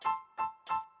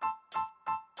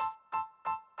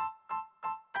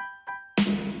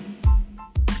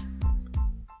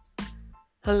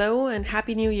Hello and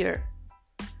Happy New Year.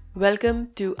 Welcome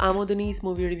to Amodani's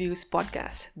Movie Reviews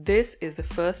podcast. This is the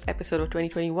first episode of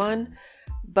 2021,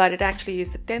 but it actually is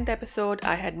the 10th episode.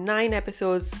 I had 9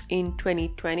 episodes in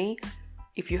 2020.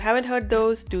 If you haven't heard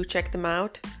those, do check them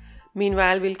out.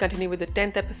 Meanwhile, we'll continue with the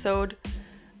 10th episode,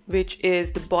 which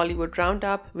is the Bollywood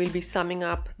Roundup. We'll be summing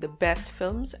up the best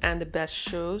films and the best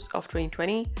shows of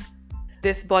 2020.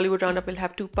 This Bollywood Roundup will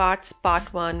have 2 parts.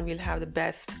 Part 1 will have the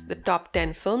top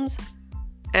 10 films.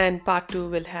 And part 2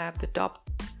 will have the top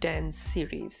 10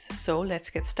 series. So let's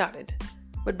get started.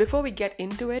 But before we get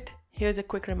into it, here's a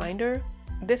quick reminder.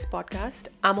 This podcast,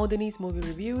 Amodani's Movie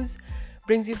Reviews,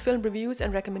 brings you film reviews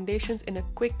and recommendations in a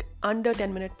quick under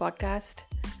 10-minute podcast.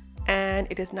 And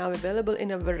it is now available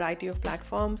in a variety of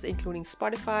platforms, including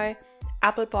Spotify,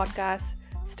 Apple Podcasts,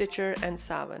 Stitcher, and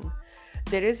Saavn.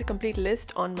 There is a complete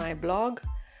list on my blog.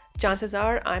 Chances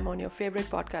are I'm on your favorite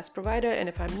podcast provider, and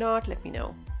if I'm not, let me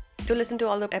know. To listen to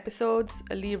all the episodes,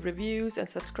 leave reviews and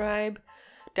subscribe.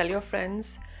 Tell your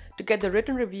friends. To get the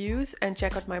written reviews and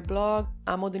check out my blog,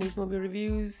 Amodani's Movie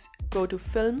Reviews, go to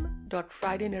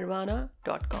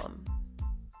film.fridaynirvana.com.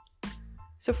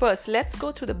 So first, let's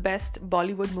go through the best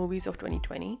Bollywood movies of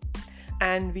 2020.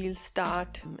 And we'll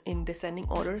start in descending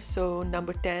order. So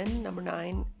number 10, number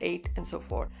 9, 8, and so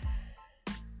forth.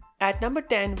 At number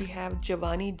 10, we have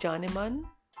Jawani Janeman.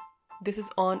 This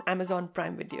is on Amazon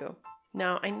Prime Video.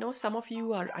 Now, I know some of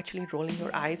you are actually rolling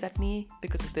your eyes at me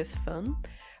because of this film,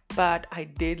 but I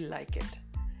did like it.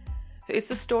 So it's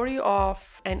the story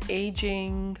of an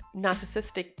aging,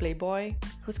 narcissistic playboy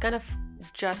who's kind of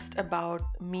just about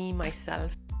me,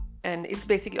 myself, and it's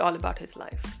basically all about his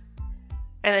life.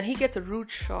 And then he gets a rude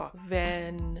shock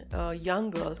when a young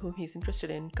girl whom he's interested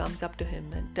in comes up to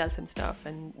him and tells him stuff,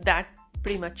 and that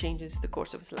pretty much changes the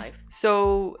course of his life.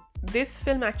 So this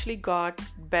film actually got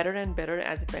better and better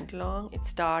as it went along. It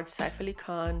starred Saif Ali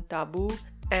Khan, Tabu,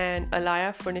 and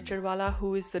Alaya Furniturewala,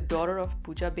 who is the daughter of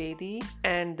Pooja Bedi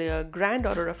and the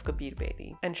granddaughter of Kabir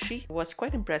Bedi. And she was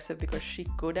quite impressive because she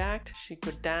could act, she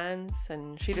could dance,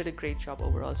 and she did a great job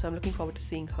overall. So I'm looking forward to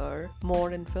seeing her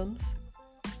more in films.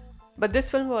 But this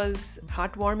film was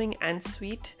heartwarming and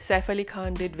sweet. Saif Ali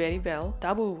Khan did very well.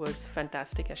 Tabu was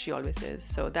fantastic, as she always is.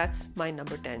 So that's my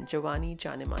number 10, Jawani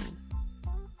Janeman.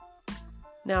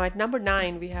 Now at number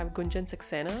 9, we have Gunjan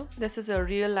Saxena. This is a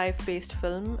real-life based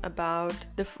film about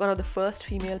one of the first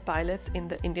female pilots in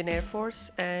the Indian Air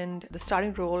Force, and the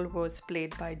starring role was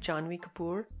played by Janhvi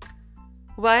Kapoor.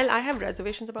 While I have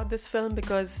reservations about this film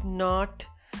because I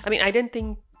didn't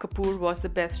think Kapoor was the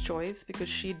best choice because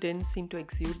she didn't seem to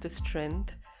exude the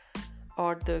strength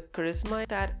or the charisma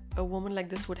that a woman like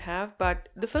this would have, but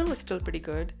the film was still pretty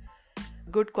good.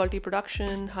 Good quality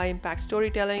production, high impact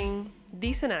storytelling,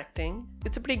 decent acting.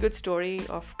 It's a pretty good story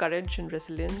of courage and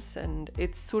resilience, and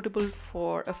it's suitable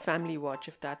for a family watch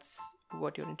if that's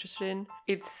what you're interested in.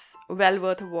 It's well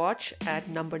worth a watch at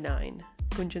number 9,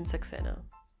 Gunjan Saxena.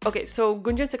 Okay, so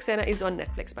Gunjan Saxena is on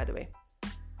Netflix, by the way.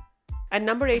 At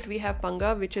number 8, we have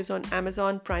Panga, which is on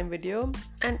Amazon Prime Video.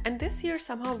 And this year,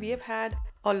 somehow, we have had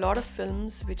a lot of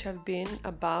films which have been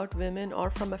about women or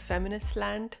from a feminist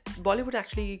slant. Bollywood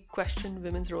actually questioned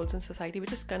women's roles in society,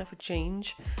 which is kind of a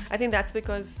change. I think that's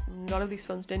because a lot of these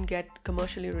films didn't get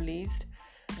commercially released.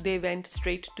 They went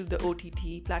straight to the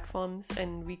OTT platforms,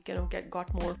 and we kind of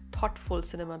got more thoughtful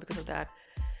cinema because of that.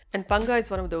 And Panga is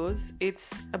one of those.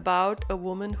 It's about a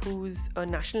woman who's a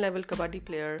national level kabaddi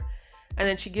player, and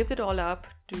then she gives it all up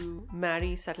to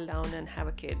marry, settle down, and have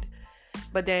a kid.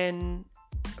 But then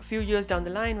a few years down the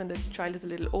line, when the child is a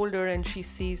little older and she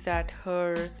sees that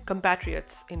her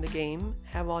compatriots in the game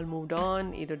have all moved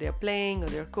on, either they're playing or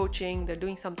they're coaching, they're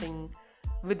doing something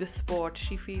with the sport,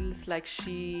 she feels like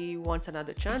she wants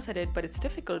another chance at it, but it's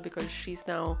difficult because she's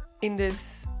now in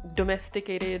this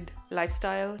domesticated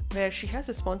lifestyle where she has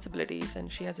responsibilities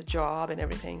and she has a job and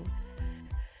everything.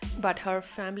 But her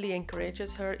family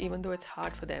encourages her even though it's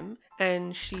hard for them,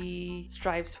 and she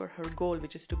strives for her goal,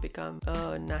 which is to become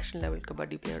a national level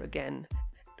kabaddi player again.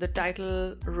 The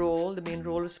title role, the main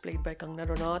role, was played by Kangana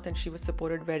Ranaut, and she was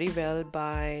supported very well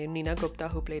by Neena Gupta,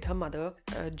 who played her mother,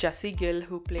 Jassi Gill,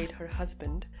 who played her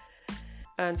husband.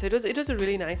 And so it was a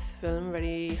really nice film,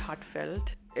 very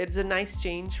heartfelt. It's a nice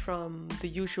change from the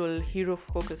usual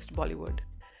hero-focused Bollywood.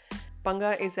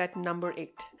 Panga is at number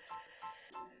 8.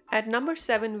 At number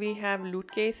 7, we have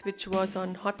Loot Case, which was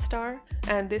on Hotstar,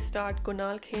 and this starred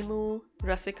Kunal Khemu,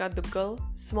 Rasika Duggal,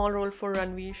 small role for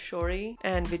Ranveer Shori,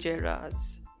 and Vijay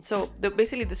Raz. So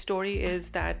basically the story is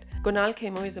that Kunal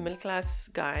Khemu is a middle-class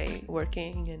guy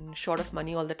working and short of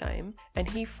money all the time, and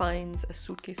he finds a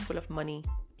suitcase full of money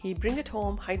He brings it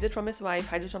home, hides it from his wife,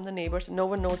 hides it from the neighbors. No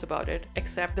one knows about it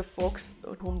except the folks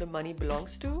whom the money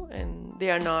belongs to. And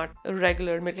they are not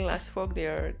regular middle class folk. They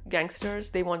are gangsters.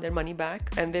 They want their money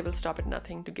back and they will stop at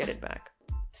nothing to get it back.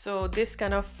 So this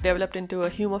kind of developed into a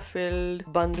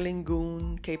humor-filled, bungling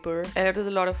goon caper, and it was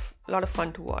a lot of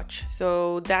fun to watch.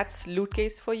 So that's Loot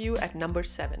Case for you at number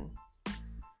 7.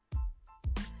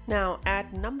 Now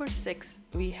at number 6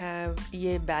 we have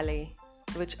Ye Ballet,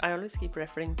 which I always keep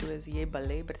referring to as Ye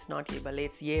Ballet, but it's not Ye Ballet,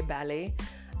 it's Ye Ballet,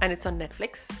 and it's on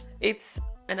Netflix. It's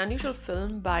an unusual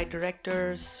film by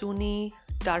director Suni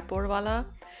Darporwala.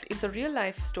 It's a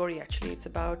real-life story actually. It's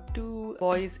about two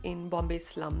boys in Bombay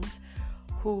slums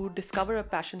who discover a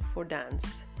passion for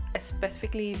dance,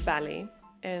 specifically ballet,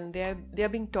 and they are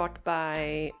being taught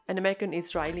by an American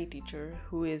Israeli teacher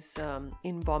who is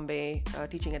in Bombay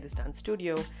teaching at this dance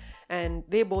studio, and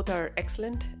they both are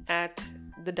excellent at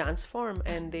the dance form,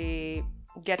 and they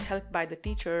get help by the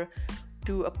teacher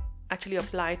to actually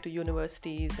apply to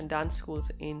universities and dance schools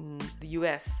in the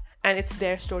US, and it's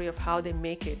their story of how they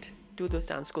make it to those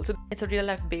dance schools. So it's a real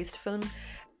life based film.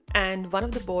 And one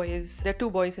of the boys, there are two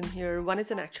boys in here, one is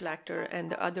an actual actor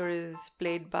and the other is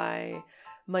played by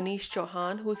Manish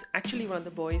Chauhan, who's actually one of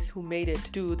the boys who made it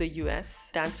to the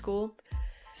US dance school.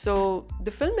 So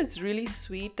the film is really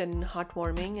sweet and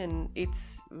heartwarming, and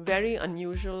it's very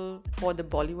unusual for the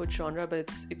Bollywood genre,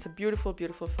 but it's a beautiful,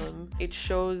 beautiful film. It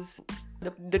shows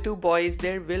the two boys,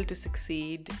 their will to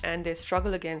succeed and their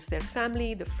struggle against their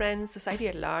family, the friends, society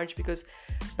at large, because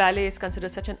ballet is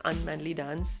considered such an unmanly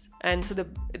dance, and so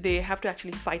they have to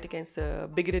actually fight against the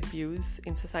bigoted views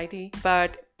in society.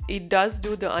 But it does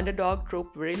do the underdog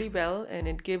trope really well, and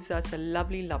it gives us a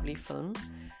lovely, lovely film.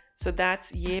 So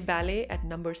that's Ye Ballet at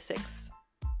number 6.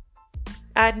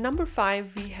 At number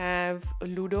 5 we have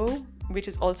Ludo, which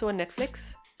is also on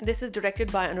Netflix. This is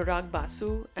directed by Anurag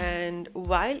Basu, and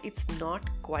while it's not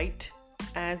quite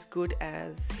as good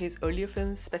as his earlier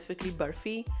films, specifically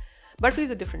Barfi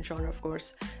is a different genre of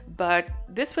course, but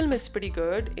this film is pretty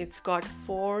good. It's got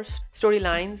 4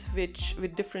 storylines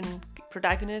with different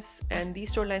protagonists, and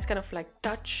these storylines kind of like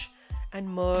touch and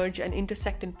merge and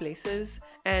intersect in places,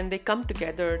 and they come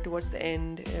together towards the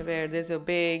end where there's a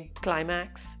big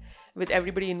climax with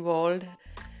everybody involved.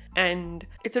 And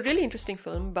it's a really interesting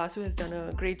film. Basu has done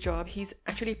a great job. He's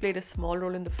actually played a small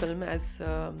role in the film as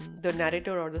the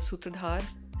narrator or the Sutradhar.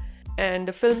 And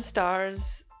the film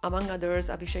stars, among others,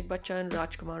 Abhishek Bachchan,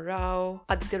 Rajkumar Rao,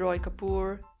 Aditya Roy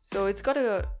Kapoor. So it's got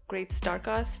a great star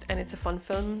cast, and it's a fun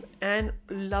film and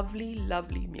lovely,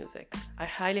 lovely music. I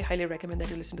highly, highly recommend that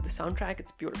you listen to the soundtrack.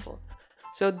 It's beautiful.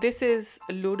 So this is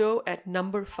Ludo at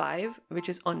number 5, which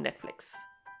is on Netflix.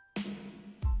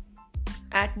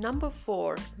 At number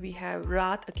 4, we have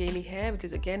Raat Akeli Hai, which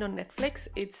is again on Netflix.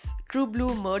 It's true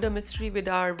blue murder mystery with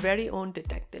our very own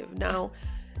detective. Now,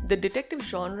 the detective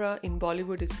genre in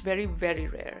Bollywood is very, very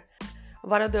rare.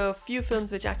 One of the few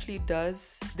films which actually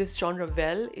does this genre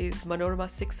well is Manorama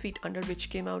 6 Feet Under, which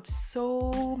came out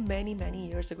so many, many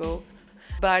years ago.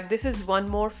 But this is one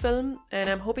more film, and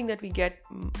I'm hoping that we get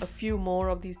a few more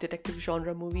of these detective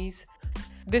genre movies.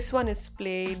 This one is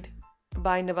played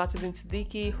by Nawazuddin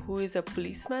Siddiqui, who is a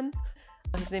policeman.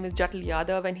 His name is Jatal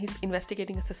Yadav, and he's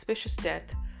investigating a suspicious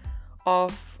death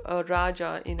of a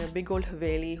Raja in a big old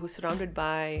Haveli who's surrounded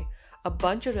by a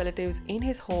bunch of relatives in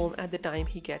his home at the time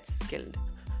he gets killed.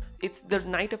 It's the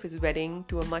night of his wedding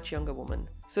to a much younger woman.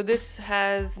 So this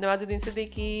has Nawazuddin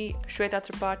Siddiqui, Shweta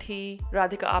Tripathi,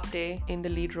 Radhika Apte in the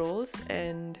lead roles,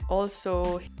 and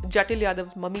also Jatal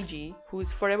Yadav's mummy ji, who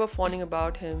is forever fawning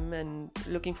about him and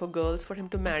looking for girls for him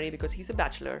to marry because he's a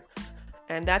bachelor.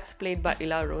 And that's played by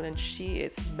Ila Arun, and she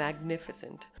is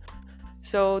magnificent.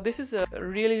 So this is a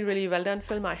really, really well done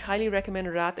film. I highly recommend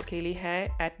Raat Akeli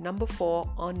Hai at number 4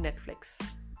 on Netflix.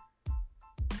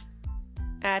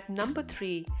 At number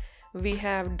 3, we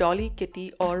have Dolly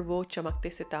Kitty Aur Wo Chamakte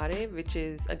Sitare, which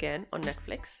is again on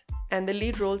Netflix. And the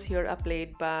lead roles here are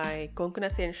played by Konkona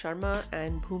Sen Sharma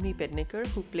and Bhumi Pednekar,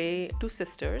 who play two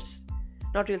sisters.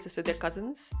 Not real sisters, they're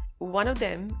cousins. One of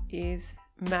them is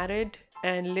married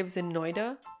and lives in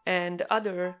Noida, and the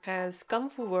other has come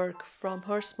for work from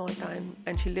her small town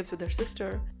and she lives with her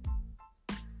sister.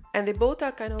 And they both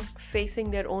are kind of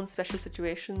facing their own special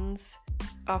situations,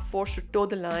 are forced to toe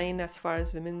the line as far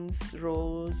as women's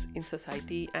roles in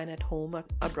society and at home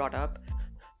are brought up.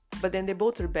 But then they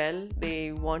both rebel,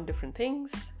 they want different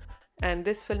things. And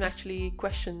this film actually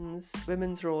questions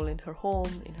women's role in her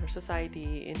home, in her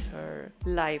society, in her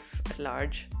life at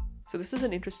large. So this is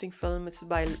an interesting film. It's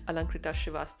by Alankrita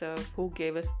Srivastav, who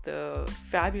gave us the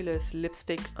fabulous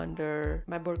Lipstick Under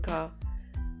My Burqa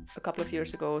a couple of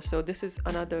years ago. So this is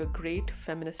another great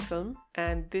feminist film,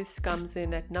 and this comes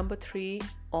in at number 3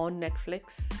 on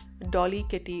Netflix, Dolly,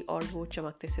 Kitty aur Wo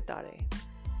Chamakte Sitare.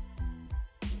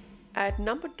 At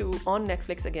number 2 on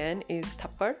Netflix again is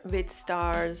Thappad, which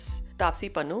stars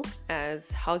Taapsee Pannu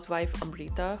as housewife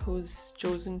Amrita, who's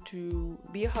chosen to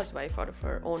be a housewife out of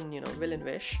her own, will and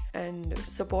wish, and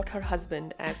support her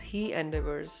husband as he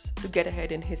endeavors to get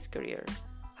ahead in his career.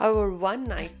 However, one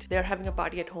night they're having a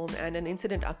party at home and an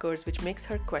incident occurs which makes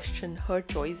her question her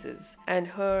choices and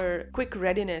her quick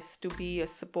readiness to be a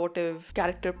supportive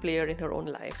character player in her own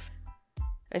life.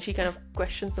 And she kind of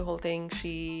questions the whole thing.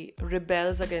 She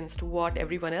rebels against what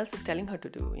everyone else is telling her to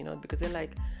do, because they're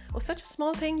like, oh, such a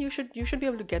small thing, you should be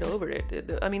able to get over it.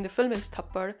 The film is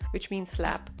Thappad, which means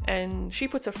slap. And she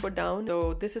puts her foot down.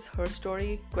 So this is her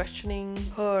story, questioning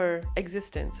her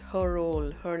existence, her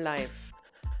role, her life.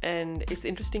 And it's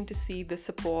interesting to see the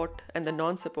support and the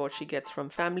non-support she gets from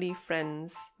family,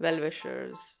 friends,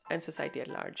 well-wishers, and society at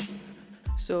large.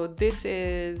 So this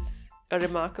is a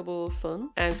remarkable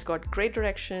film, and it's got great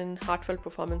direction, heartfelt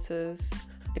performances.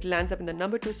 It lands up in the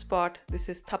number 2 spot. This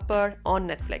is Thappad on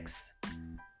Netflix.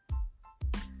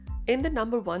 In the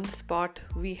number 1 spot,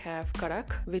 we have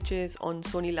Kadak, which is on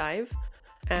Sony Live,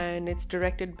 and it's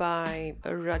directed by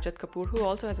Rajat Kapoor, who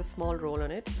also has a small role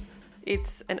on it.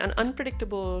 It's an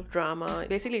unpredictable drama.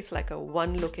 Basically, it's like a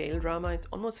one locale drama. It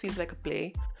almost feels like a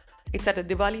play. It's at a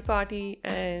Diwali party,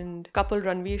 and couple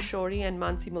Ranveer Shori and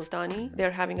Mansi Multani,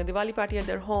 they're having a Diwali party at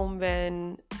their home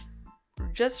when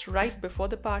just right before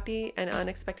the party, an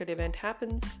unexpected event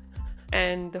happens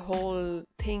and the whole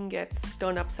thing gets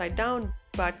turned upside down.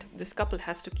 But this couple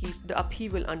has to keep the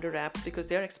upheaval under wraps because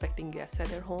they're expecting guests at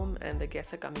their home and the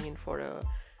guests are coming in for a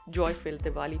joy-filled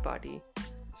Diwali party.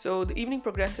 So the evening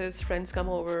progresses, friends come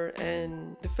over,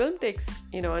 and the film takes,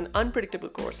 an unpredictable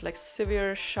course, like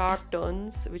severe, sharp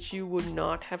turns, which you would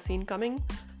not have seen coming.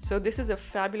 So this is a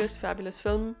fabulous, fabulous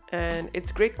film, and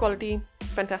it's great quality,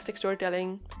 fantastic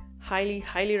storytelling. Highly,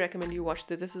 highly recommend you watch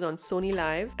this. This is on Sony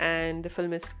Live, and the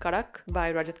film is Kadak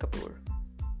by Rajat Kapoor.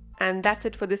 And that's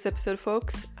it for this episode,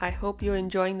 folks. I hope you're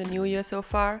enjoying the new year so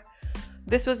far.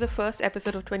 This was the first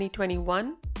episode of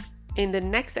 2021. In the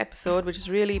next episode, which is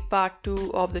really part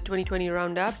 2 of the 2020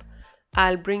 roundup,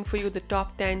 I'll bring for you the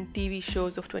top 10 TV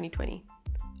shows of 2020.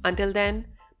 Until then,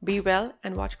 be well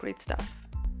and watch great stuff.